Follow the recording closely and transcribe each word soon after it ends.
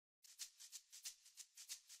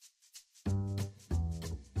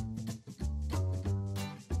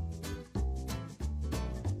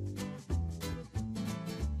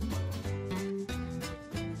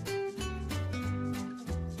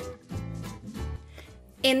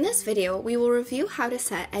In this video, we will review how to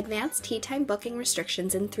set advanced tea time booking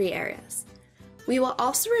restrictions in 3 areas. We will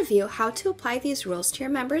also review how to apply these rules to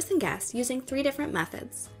your members and guests using 3 different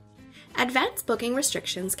methods. Advanced booking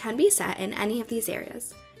restrictions can be set in any of these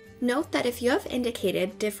areas. Note that if you have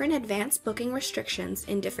indicated different advanced booking restrictions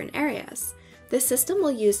in different areas, the system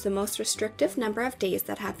will use the most restrictive number of days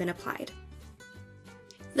that have been applied.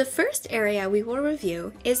 The first area we will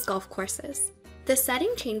review is golf courses. The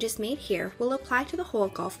setting changes made here will apply to the whole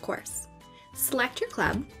golf course. Select your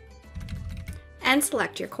club and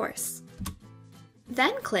select your course.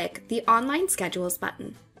 Then click the Online Schedules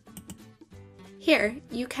button. Here,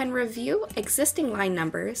 you can review existing line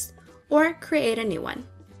numbers or create a new one.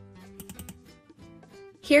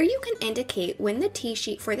 Here you can indicate when the tee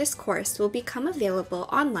sheet for this course will become available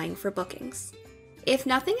online for bookings. If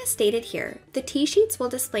nothing is stated here, the tee sheets will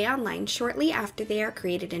display online shortly after they are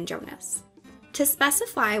created in Jonas. To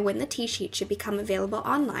specify when the tee sheet should become available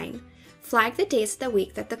online, flag the days of the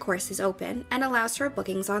week that the course is open and allows for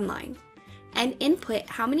bookings online, and input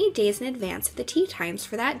how many days in advance of the tee times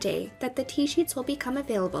for that day that the tee sheets will become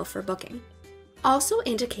available for booking. Also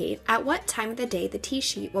indicate at what time of the day the tee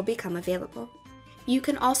sheet will become available. You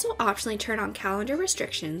can also optionally turn on calendar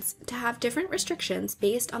restrictions to have different restrictions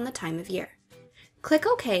based on the time of year. Click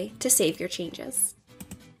OK to save your changes.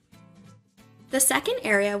 The second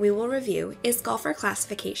area we will review is golfer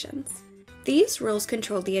classifications. These rules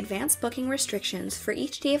control the advanced booking restrictions for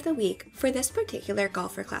each day of the week for this particular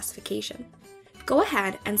golfer classification. Go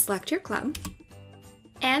ahead and select your club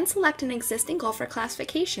and select an existing golfer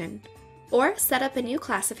classification or set up a new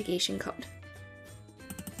classification code.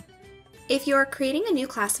 If you are creating a new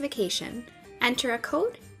classification, enter a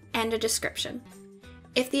code and a description.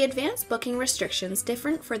 If the advanced booking restrictions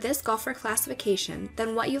different for this golfer classification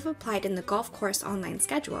than what you've applied in the golf course online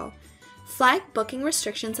schedule, flag booking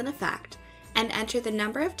restrictions in effect and enter the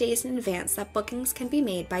number of days in advance that bookings can be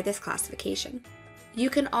made by this classification. You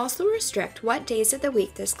can also restrict what days of the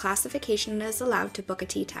week this classification is allowed to book a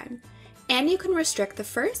tee time, and you can restrict the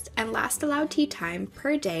first and last allowed tee time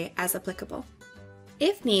per day as applicable.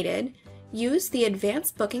 If needed, use the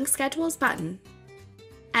Advanced Booking Schedules button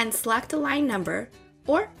and select a line number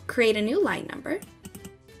or create a new line number,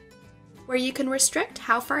 where you can restrict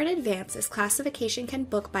how far in advance this classification can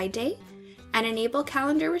book by day and enable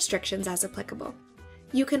calendar restrictions as applicable.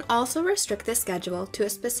 You can also restrict the schedule to a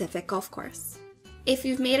specific golf course. If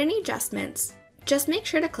you've made any adjustments, just make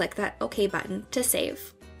sure to click that OK button to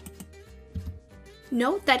save.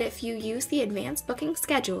 Note that if you use the advanced booking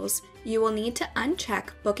schedules, you will need to uncheck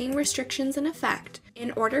booking restrictions in effect in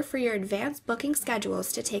order for your advanced booking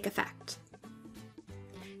schedules to take effect.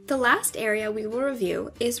 The last area we will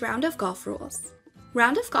review is round of golf rules.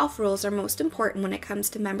 Round of golf rules are most important when it comes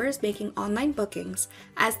to members making online bookings,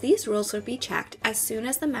 as these rules will be checked as soon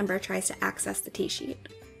as the member tries to access the tee sheet.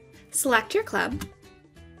 Select your club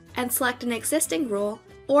and select an existing rule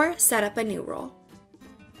or set up a new rule.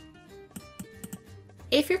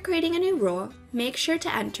 If you're creating a new rule, make sure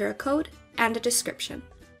to enter a code and a description.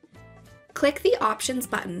 Click the Options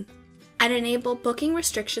button and enable booking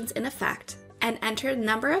restrictions in effect and enter the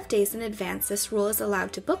number of days in advance this rule is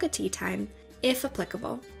allowed to book a tee time, if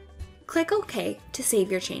applicable. Click OK to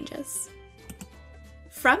save your changes.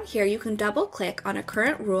 From here, you can double-click on a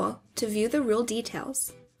current rule to view the rule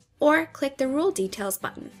details, or click the Rule Details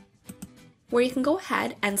button, where you can go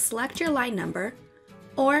ahead and select your line number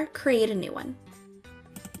or create a new one.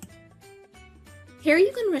 Here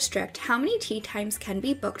you can restrict how many tee times can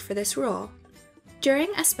be booked for this rule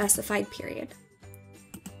during a specified period.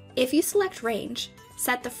 If you select Range,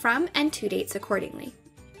 set the from and to dates accordingly.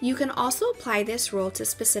 You can also apply this rule to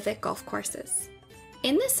specific golf courses.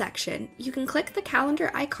 In this section, you can click the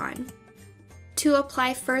calendar icon to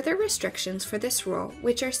apply further restrictions for this rule,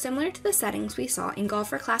 which are similar to the settings we saw in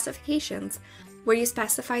golfer classifications, where you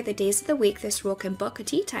specify the days of the week this rule can book a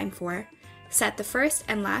tee time for, set the first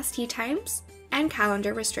and last tee times, and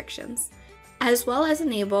calendar restrictions, as well as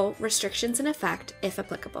enable restrictions in effect if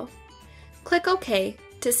applicable. Click OK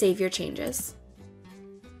to save your changes.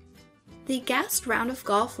 The Guest Round of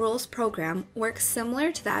Golf Rules program works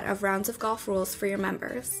similar to that of Rounds of Golf Rules for your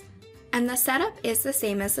members, and the setup is the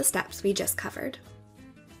same as the steps we just covered.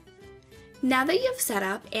 Now that you've set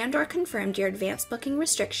up and/or confirmed your advanced booking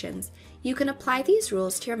restrictions, you can apply these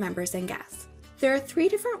rules to your members and guests. There are 3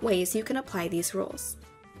 different ways you can apply these rules.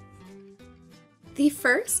 The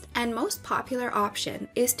first and most popular option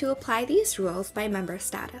is to apply these rules by member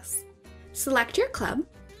status. Select your club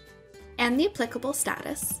and the applicable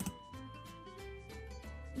status,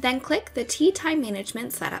 then click the Tee Time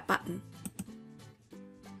Management Setup button.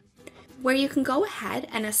 where you can go ahead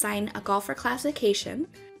and assign a golfer classification,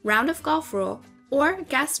 round of golf rule, or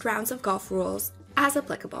guest rounds of golf rules as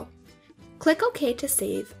applicable. Click OK to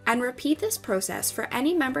save and repeat this process for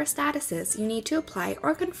any member statuses you need to apply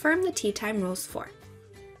or confirm the tee time rules for.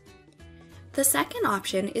 The second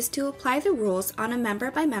option is to apply the rules on a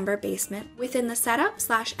member-by-member basis within the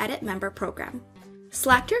Setup/Edit Member program.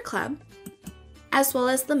 Select your club, as well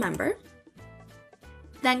as the member,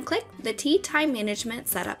 then click the Tee Time Management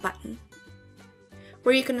Setup button,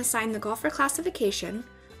 where you can assign the golfer classification,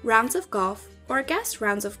 rounds of golf, or guest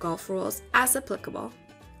rounds of golf rules as applicable.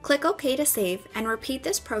 Click OK to save and repeat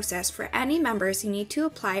this process for any members you need to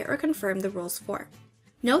apply or confirm the rules for.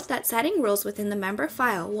 Note that setting rules within the member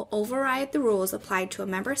file will override the rules applied to a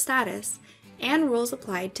member status and rules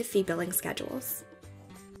applied to fee billing schedules.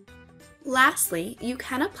 Lastly, you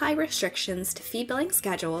can apply restrictions to fee billing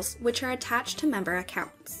schedules which are attached to member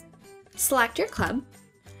accounts. Select your club,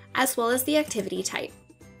 as well as the activity type,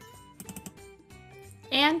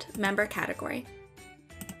 and member category.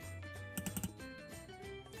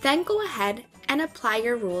 Then go ahead and apply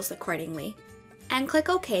your rules accordingly, and click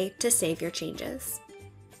OK to save your changes.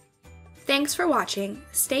 Thanks for watching,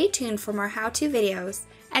 stay tuned for more how-to videos,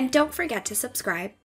 and don't forget to subscribe.